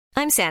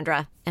I'm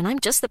Sandra, and I'm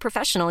just the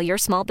professional your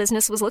small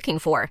business was looking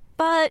for.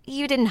 But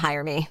you didn't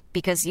hire me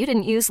because you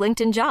didn't use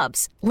LinkedIn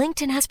Jobs.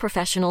 LinkedIn has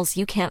professionals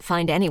you can't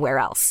find anywhere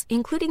else,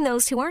 including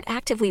those who aren't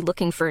actively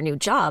looking for a new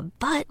job,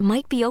 but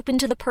might be open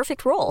to the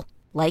perfect role,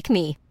 like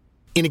me.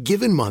 In a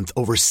given month,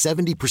 over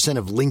 70%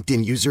 of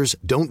LinkedIn users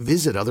don't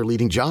visit other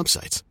leading job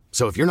sites.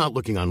 So if you're not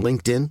looking on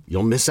LinkedIn,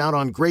 you'll miss out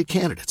on great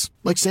candidates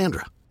like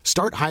Sandra.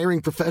 Start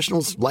hiring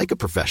professionals like a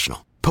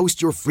professional.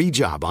 Post your free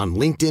job on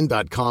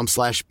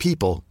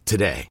linkedin.com/people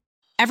today.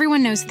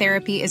 Everyone knows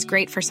therapy is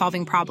great for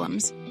solving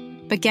problems,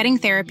 but getting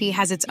therapy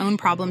has its own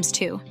problems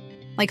too,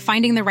 like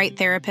finding the right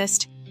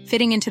therapist,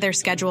 fitting into their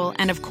schedule,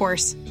 and of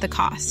course, the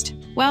cost.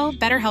 Well,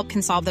 BetterHelp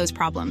can solve those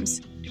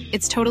problems.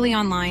 It's totally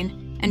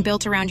online and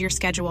built around your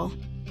schedule.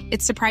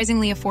 It's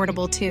surprisingly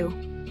affordable too.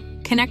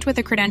 Connect with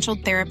a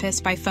credentialed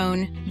therapist by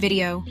phone,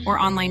 video, or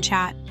online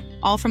chat,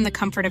 all from the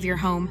comfort of your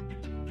home.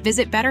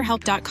 Visit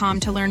BetterHelp.com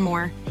to learn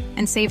more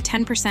and save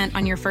 10%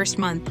 on your first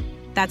month.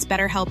 That's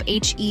BetterHelp,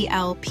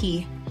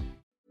 H-E-L-P.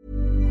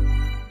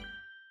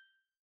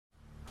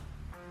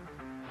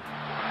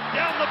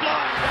 Down the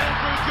blind,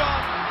 Andrew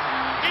John.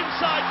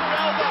 Inside for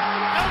Albert.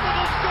 Albert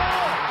will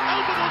score.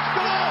 Albert will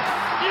score.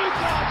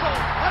 Newcastle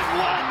have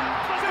won.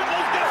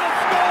 Sybil's going to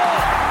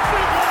score.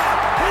 Sybil,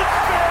 it's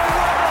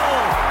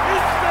farewell.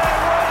 It's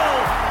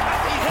farewell.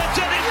 He hits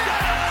it. He's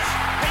got it.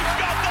 He's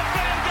got the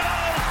field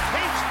goal.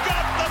 He's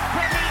got the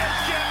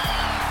premiership.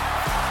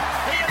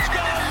 He has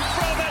gone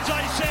from, as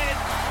I said,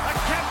 a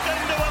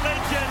captain to a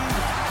legend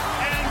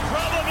and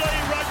probably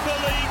rugby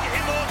league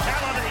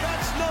immortality.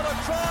 That's not a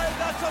try.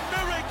 That's a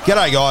miracle.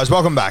 G'day guys,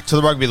 welcome back to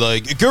the Rugby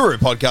League Guru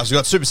podcast. We've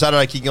got Super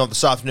Saturday kicking off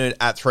this afternoon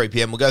at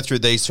 3pm. We'll go through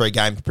these three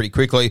games pretty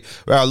quickly.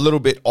 We're a little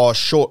bit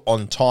short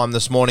on time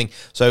this morning,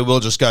 so we'll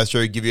just go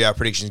through, give you our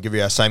predictions, give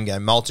you our same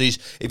game multis.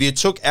 If you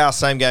took our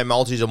same game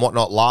multis and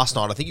whatnot last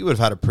night, I think you would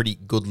have had a pretty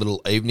good little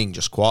evening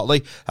just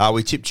quietly.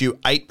 We tipped you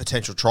 8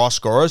 potential try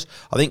scorers.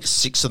 I think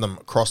 6 of them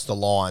crossed the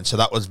line, so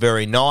that was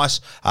very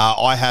nice.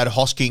 I had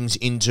Hoskins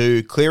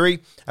into Cleary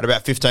at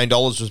about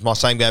 $15 was my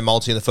same game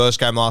multi in the first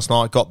game last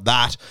night. Got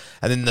that.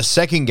 And then the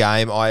second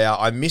game,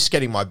 I missed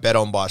getting my bet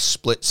on by a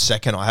split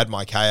second. I had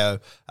my KO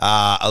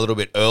a little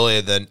bit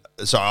earlier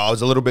I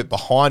was a little bit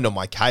behind on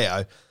my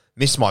KO.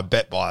 Missed my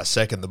bet by a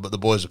second, but the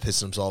boys were pissed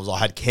themselves. I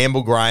had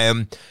Campbell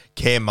Graham,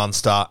 Cam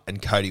Munster,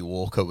 and Cody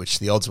Walker, which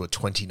the odds were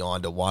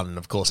 29-1, and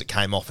of course it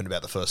came off in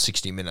about the first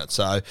 60 minutes.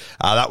 So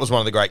that was one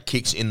of the great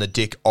kicks in the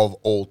dick of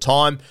all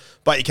time.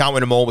 But you can't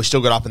win them all. We still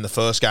got up in the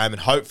first game,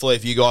 and hopefully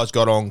if you guys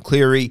got on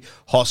Cleary,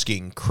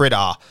 Hosking,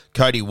 Critter,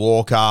 Cody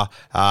Walker,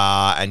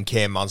 and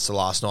Cam Munster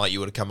last night, you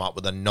would have come up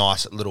with a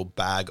nice little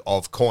bag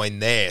of coin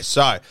there.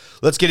 So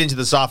let's get into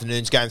this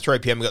afternoon's game.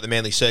 3pm, we've got the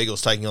Manly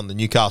Seagulls taking on the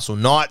Newcastle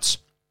Knights.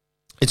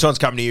 This one's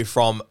coming to you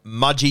from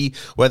Mudgee.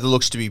 Weather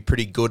looks to be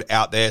pretty good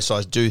out there, so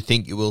I do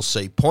think you will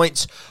see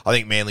points. I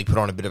think Manly put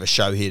on a bit of a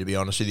show here, to be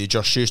honest with you.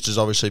 Josh Schuster's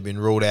obviously been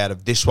ruled out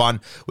of this one,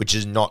 which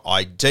is not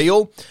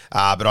ideal,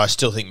 but I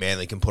still think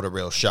Manly can put a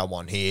real show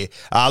on here.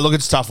 Look,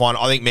 it's a tough one.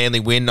 I think Manly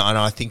win, and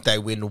I think they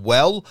win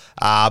well,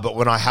 but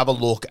when I have a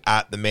look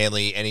at the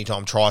Manly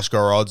anytime try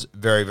score odds,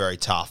 very, very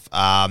tough.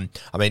 I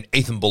mean,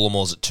 Ethan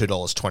Bullamore's at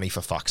 $2.20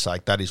 for fuck's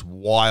sake. That is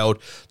wild.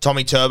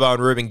 Tommy Turbo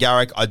and Ruben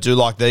Garrick, I do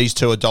like these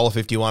two,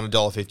 $1.51,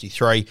 $1.53.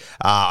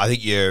 I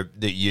think your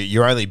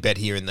only bet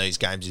here in these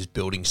games is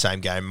building same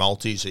game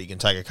multi, so you can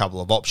take a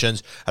couple of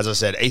options. As I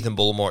said, Ethan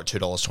Bullemore at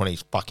 $2.20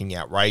 is fucking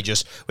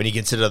outrageous when you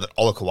consider that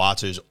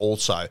Olakau'atu is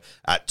also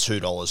at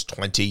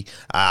 $2.20.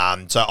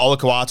 So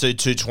Olakau'atu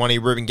 $2.20,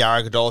 Ruben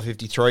Garrick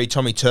 $1.53,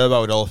 Tommy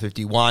Turbo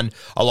 $1.51.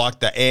 I like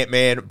the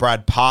Ant-Man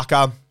Brad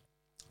Parker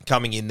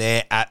coming in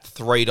there at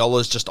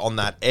 $3, just on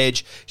that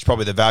edge. He's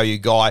probably the value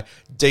guy.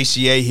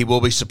 DCE, he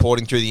will be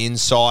supporting through the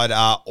inside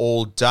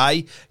all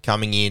day,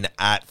 coming in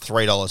at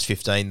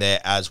 $3.15 there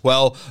as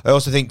well. I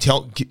also think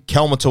Kelma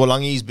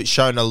Tuolangi's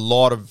shown a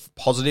lot of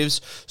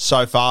positives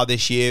so far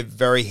this year.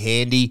 Very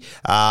handy.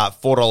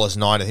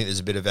 $4.09, I think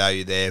there's a bit of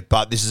value there.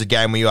 But this is a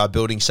game where you are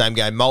building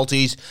same-game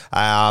multis.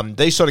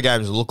 These sort of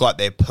games look like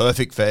they're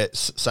perfect for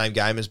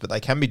same-gamers, but they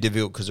can be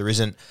difficult because there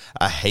isn't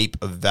a heap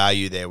of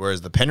value there.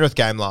 Whereas the Penrith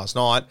game last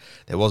night,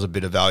 there was a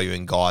bit of value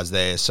in guys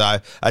there. So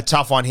a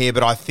tough one here,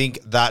 but I think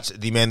that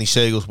the Manly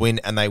Seagulls win,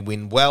 and they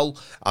win well.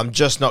 I'm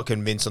just not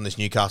convinced on this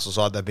Newcastle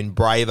side. They've been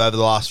brave over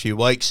the last few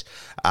weeks,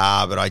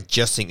 but I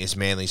just think this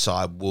Manly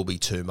side will be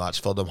too much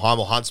for them.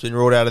 Heimel Hunt's been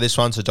ruled out of this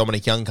one, so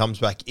Dominic Young comes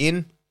back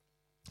in.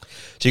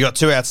 So you got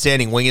two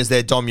outstanding wingers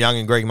there, Dom Young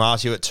and Greg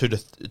Marzhew at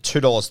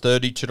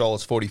 $2.30,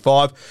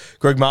 $2.45.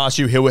 Greg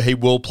Marzhew, he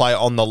will play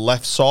on the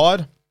left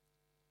side.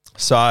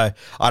 So, I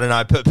don't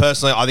know.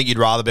 Personally, I think you'd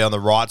rather be on the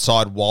right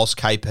side whilst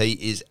KP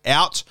is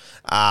out,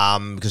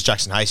 because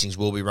Jackson Hastings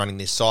will be running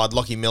this side.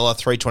 Lockie Miller,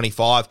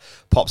 $3.25,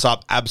 pops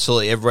up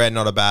absolutely everywhere.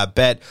 Not a bad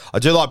bet. I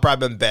do like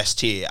Bradman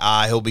Best here.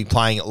 He'll be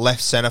playing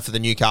left centre for the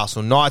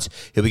Newcastle Knights.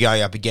 He'll be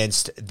going up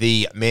against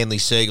the Manly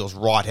Seagulls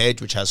right edge,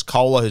 which has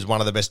Kohler, who's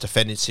one of the best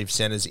defensive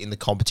centres in the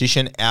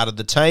competition, out of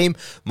the team.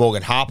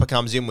 Morgan Harper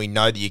comes in. We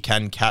know that you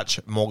can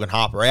catch Morgan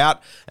Harper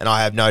out, and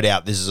I have no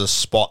doubt this is a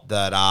spot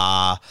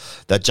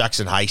that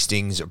Jackson Hastings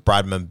Hastings,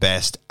 Bradman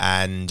Best,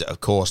 and,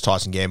 of course,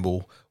 Tyson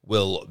Gamble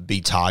will be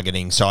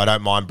targeting. So I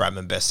don't mind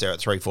Bradman Best there at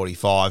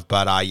 345.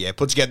 But,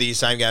 put together your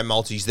same game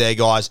multis there,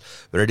 guys.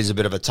 But it is a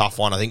bit of a tough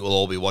one. I think we'll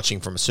all be watching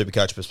from a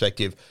Supercoach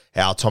perspective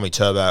how Tommy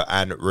Turbo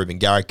and Ruben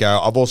Garrick go.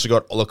 I've also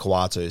got Ola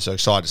Kawatu, so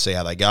excited to see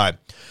how they go.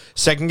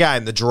 Second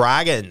game, the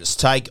Dragons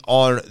take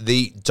on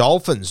the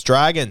Dolphins.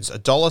 Dragons,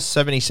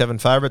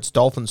 $1.77 favourites.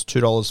 Dolphins,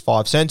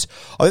 $2.05.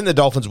 I think the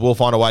Dolphins will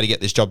find a way to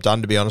get this job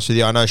done, to be honest with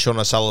you. I know Sean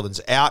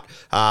O'Sullivan's out,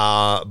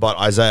 but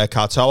Isaiah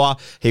Katoa,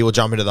 he will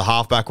jump into the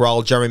halfback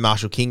role. Jeremy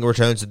Marshall-King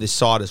returns to this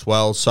side as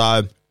well.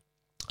 So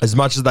as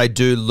much as they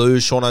do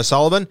lose Sean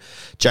O'Sullivan,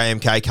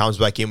 JMK comes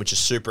back in, which is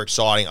super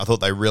exciting. I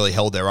thought they really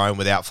held their own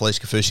without Felice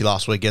Kafusi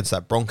last week against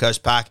that Broncos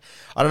pack.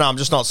 I don't know. I'm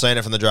just not seeing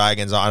it from the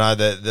Dragons. I know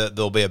that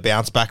there'll be a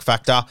bounce back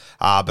factor,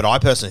 but I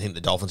personally think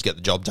the Dolphins get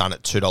the job done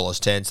at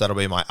 $2.10. So that'll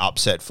be my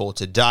upset for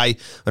today.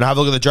 When I have a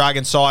look at the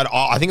Dragons side,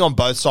 I think on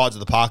both sides of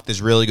the park,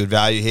 there's really good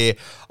value here.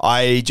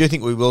 I do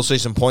think we will see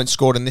some points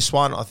scored in this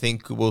one. I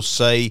think we'll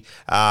see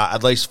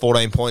at least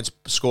 14 points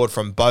scored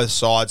from both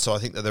sides. So I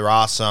think that there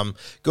are some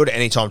good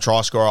anytime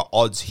try scorer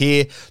odds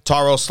here.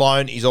 Tyrell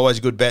Sloan, he's always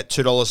a good bet,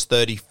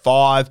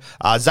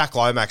 $2.35. Zach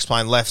Lomax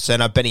playing left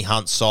centre, Benny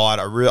Hunt's side.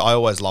 I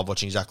always love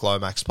watching Zach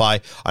Lomax play.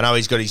 I know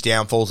he's got his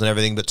downfalls and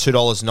everything, but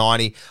 $2.90,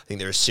 I think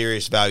there is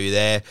serious value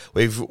there.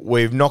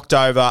 We've knocked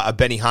over a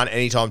Benny Hunt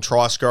anytime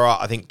try scorer,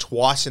 I think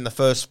twice in the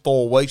first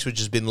 4 weeks, which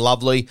has been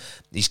lovely.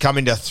 He's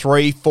coming to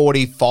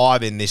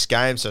 345 in this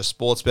game, so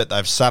Sportsbet,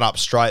 they've sat up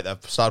straight. They've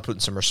started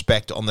putting some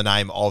respect on the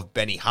name of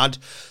Benny Hunt,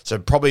 so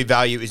probably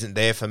value isn't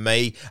there for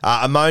me.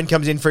 Amon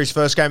comes in for his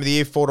first game of the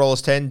year,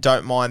 $4.10.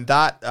 Don't mind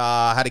that.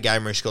 Had a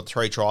game where he scored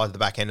 3 tries at the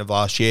back end of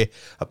last year.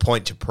 A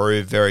point to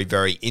prove. Very,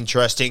 very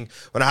interesting.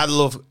 When I had a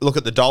look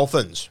at the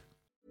Dolphins.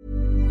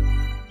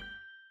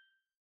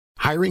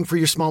 Hiring for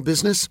your small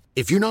business?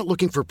 If you're not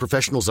looking for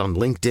professionals on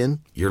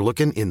LinkedIn, you're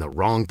looking in the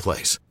wrong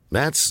place.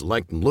 That's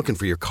like looking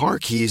for your car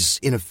keys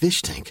in a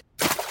fish tank.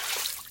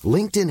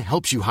 LinkedIn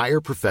helps you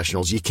hire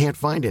professionals you can't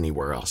find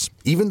anywhere else,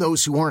 even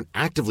those who aren't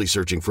actively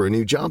searching for a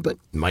new job but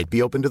might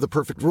be open to the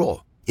perfect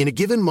role. In a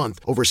given month,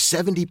 over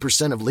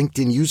 70% of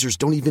LinkedIn users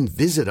don't even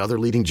visit other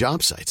leading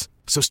job sites.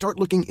 So start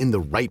looking in the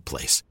right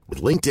place.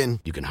 With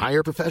LinkedIn, you can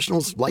hire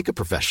professionals like a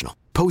professional.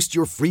 Post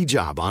your free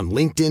job on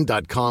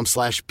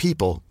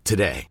linkedin.com/people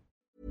today.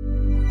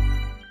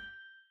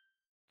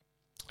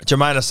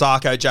 Jermaine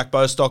Osako, Jack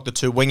Bostock, the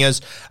two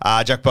wingers.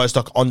 Jack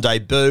Bostock on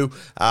debut,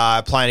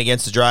 playing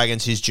against the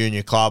Dragons, his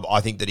junior club.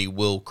 I think that he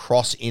will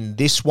cross in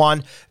this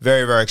one.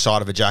 Very, very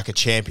excited for Jack, a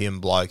champion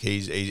bloke.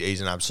 He's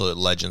an absolute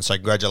legend, so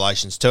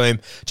congratulations to him.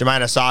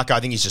 Jermaine Osako,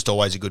 I think he's just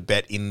always a good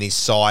bet in this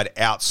side.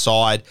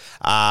 Outside,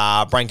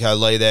 Branko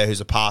Lee there,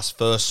 who's a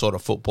pass-first sort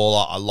of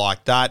footballer. I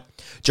like that.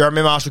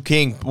 Jeremy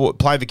Marshall-King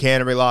played for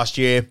Canterbury last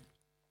year.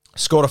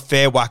 Scored a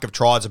fair whack of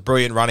tries, a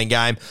brilliant running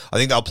game. I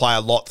think they'll play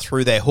a lot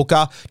through their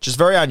hooker, which is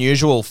very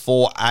unusual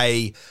for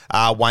a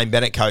Wayne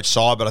Bennett coach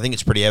side, but I think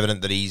it's pretty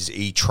evident that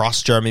he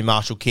trusts Jeremy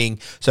Marshall-King.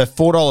 So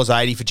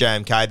 $4.80 for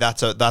JMK,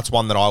 that's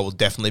one that I will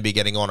definitely be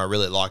getting on. I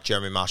really like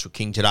Jeremy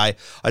Marshall-King today.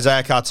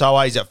 Isaiah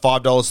Katoa, he's at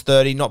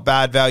 $5.30, not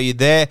bad value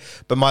there.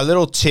 But my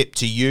little tip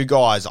to you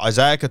guys,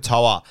 Isaiah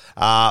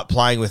Katoa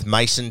playing with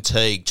Mason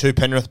Teague, two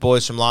Penrith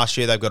boys from last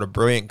year. They've got a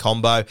brilliant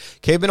combo.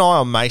 Keep an eye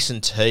on Mason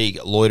Teague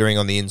loitering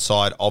on the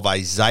inside of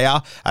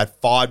Isaiah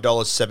at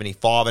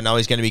 $5.75. I know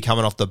he's going to be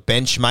coming off the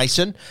bench,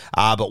 Mason,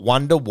 but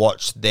one to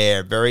watch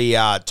there. Very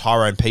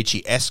Tyrone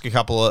Peachy-esque a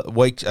couple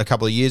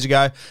of years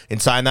ago. In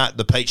saying that,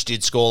 the Peach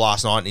did score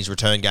last night in his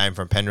return game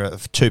from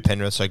Penrith to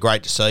Penrith, so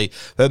great to see.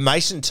 But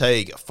Mason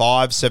Teague,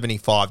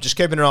 $5.75. Just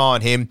keeping an eye on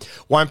him.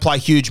 Won't play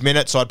huge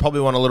minutes, so I'd probably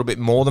want a little bit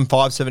more than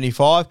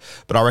 $5.75,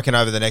 but I reckon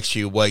over the next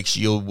few weeks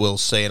you will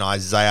see an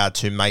Isaiah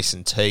to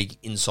Mason Teague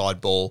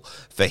inside ball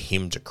for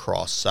him to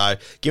cross. So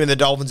giving the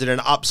Dolphins in an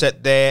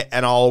upset there,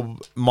 and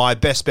my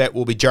best bet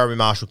will be Jeremy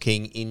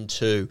Marshall-King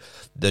into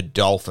the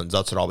Dolphins.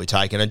 That's what I'll be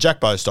taking. And Jack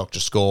Bostock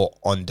to score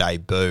on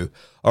debut.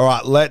 All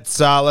right, let's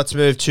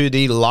move to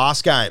the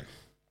last game.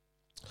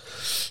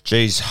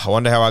 Geez, I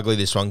wonder how ugly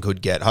this one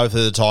could get.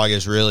 Hopefully the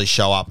Tigers really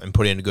show up and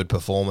put in a good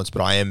performance,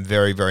 but I am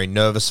very, very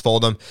nervous for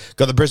them.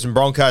 Got the Brisbane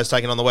Broncos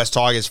taking on the West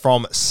Tigers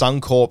from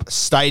Suncorp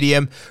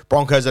Stadium.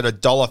 Broncos at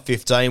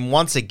 $1.15.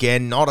 Once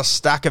again, not a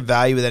stack of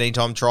value with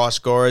anytime try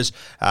scorers.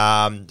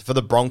 For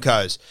the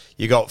Broncos,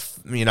 you got,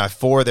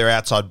 four of their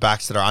outside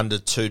backs that are under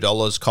 $2.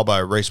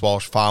 Cobbo, Reece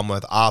Walsh,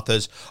 Farnworth,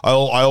 Arthurs. I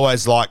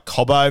always like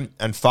Cobbo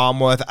and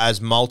Farnworth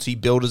as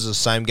multi-builders, as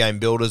same-game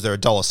builders. They're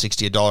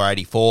 $1.60,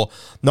 $1.84.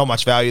 Not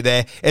much value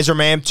there. Ezra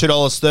Mam,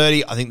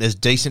 $2.30. I think there's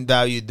decent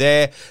value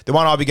there. The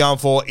one I'll be going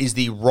for is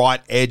the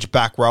right edge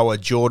back rower,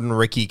 Jordan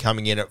Ricky,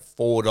 coming in at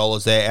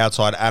 $4 there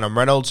outside Adam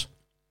Reynolds.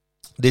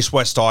 This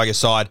West Tigers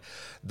side,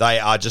 they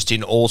are just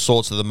in all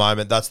sorts at the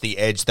moment. That's the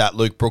edge that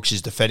Luke Brooks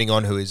is defending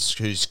on,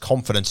 whose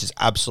confidence is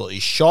absolutely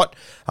shot.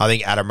 I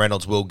think Adam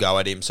Reynolds will go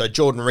at him. So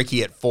Jordan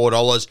Ricky at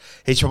 $4.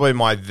 He's probably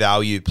my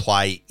value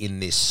play in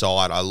this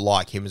side. I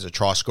like him as a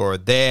try scorer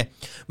there.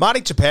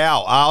 Marty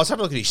Tapau, I was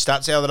having a look at his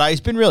stats the other day.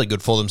 He's been really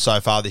good for them so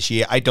far this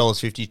year.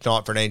 $8.50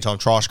 tonight for an anytime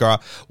try scorer.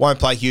 Won't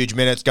play huge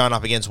minutes, going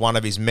up against one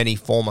of his many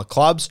former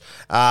clubs.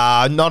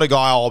 Not a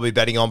guy I'll be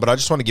betting on, but I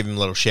just want to give him a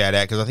little shout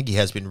out because I think he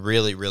has been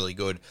really, really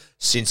good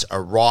since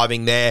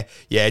arriving there.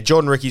 Yeah,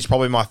 Jordan Ricky's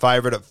probably my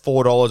favourite at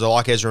 $4. I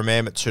like Ezra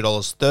Mam at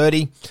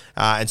 $2.30.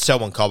 And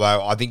Selwyn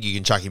Cobbo, I think you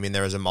can chuck him in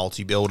there as a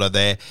multi-builder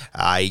there.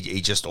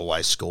 He just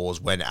always scores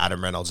when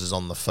Adam Reynolds is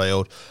on the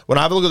field. When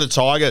I have a look at the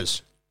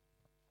Tigers,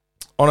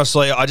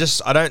 honestly, I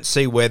don't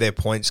see where their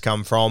points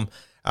come from.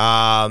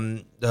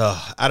 Adam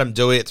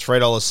Douey at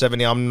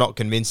 $3.70. I'm not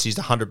convinced he's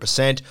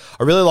 100%.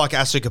 I really like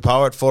Asu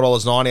Kapoa at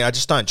 $4.90. I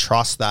just don't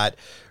trust that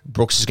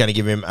Brooks is going to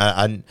give him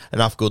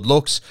enough good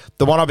looks.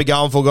 The one I'll be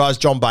going for, guys,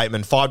 John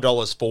Bateman,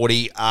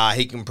 $5.40.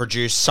 He can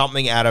produce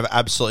something out of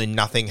absolutely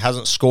nothing.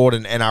 Hasn't scored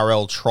an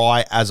NRL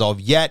try as of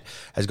yet.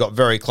 Has got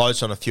very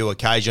close on a few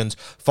occasions.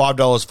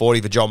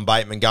 $5.40 for John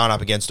Bateman going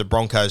up against a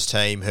Broncos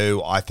team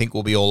who I think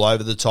will be all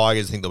over the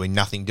Tigers. I think there'll be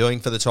nothing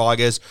doing for the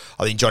Tigers.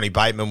 I think Johnny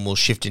Bateman will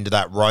shift into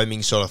that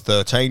roaming sort of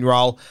 13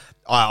 role.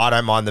 I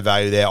don't mind the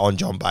value there on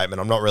John Bateman.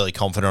 I'm not really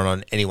confident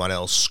on anyone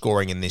else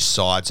scoring in this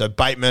side. So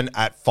Bateman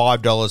at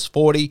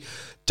 $5.40.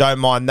 Don't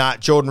mind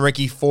that. Jordan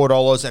Ricky,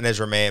 $4, and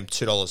Ezra Mam,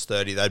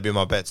 $2.30. They'd be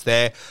my bets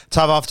there.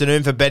 Tough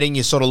afternoon for betting.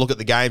 You sort of look at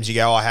the games, you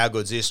go, oh, how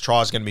good's this?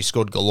 Try's going to be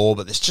scored galore,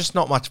 but there's just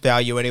not much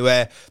value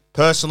anywhere.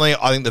 Personally,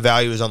 I think the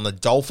value is on the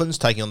Dolphins,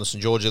 taking on the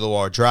St. George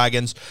Illawarra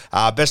Dragons.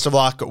 Best of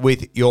luck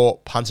with your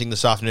punting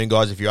this afternoon,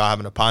 guys. If you are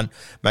having a punt,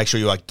 make sure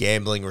you are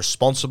gambling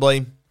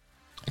responsibly.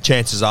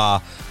 Chances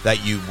are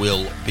that you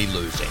will be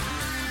losing.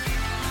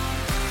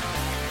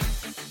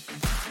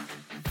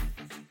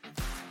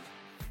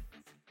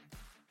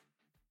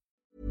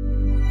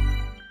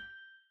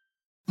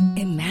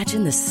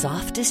 Imagine the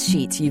softest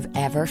sheets you've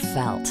ever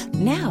felt.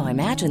 Now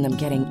imagine them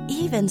getting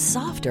even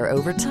softer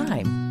over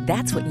time.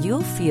 That's what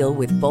you'll feel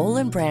with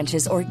Boll &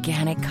 Branch's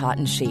organic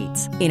cotton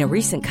sheets. In a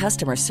recent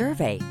customer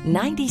survey,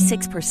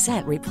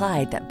 96%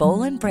 replied that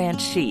Boll & Branch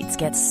sheets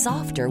get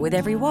softer with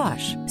every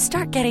wash.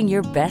 Start getting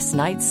your best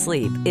night's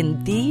sleep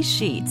in these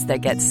sheets that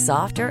get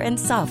softer and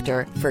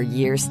softer for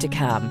years to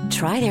come.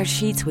 Try their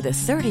sheets with a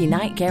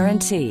 30-night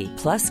guarantee.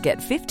 Plus, get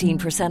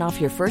 15%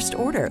 off your first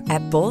order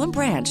at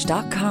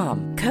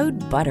bollandbranch.com.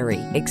 Code BUTTERY.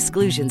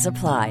 Exclusions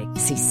apply.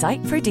 See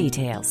site for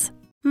details.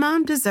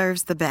 Mom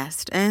deserves the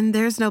best, and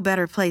there's no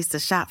better place to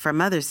shop for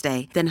Mother's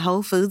Day than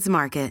Whole Foods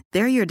Market.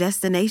 They're your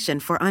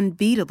destination for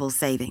unbeatable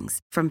savings,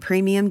 from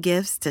premium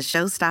gifts to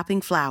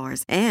show-stopping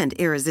flowers and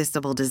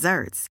irresistible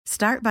desserts.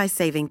 Start by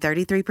saving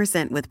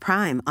 33% with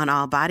Prime on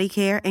all body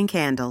care and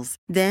candles.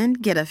 Then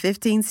get a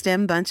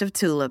 15-stem bunch of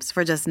tulips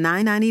for just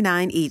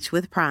 $9.99 each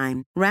with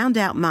Prime. Round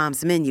out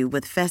Mom's menu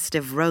with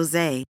festive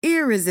rosé,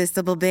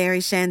 irresistible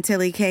berry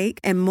chantilly cake,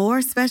 and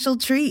more special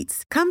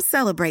treats. Come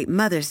celebrate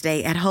Mother's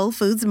Day at Whole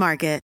Foods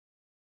Market.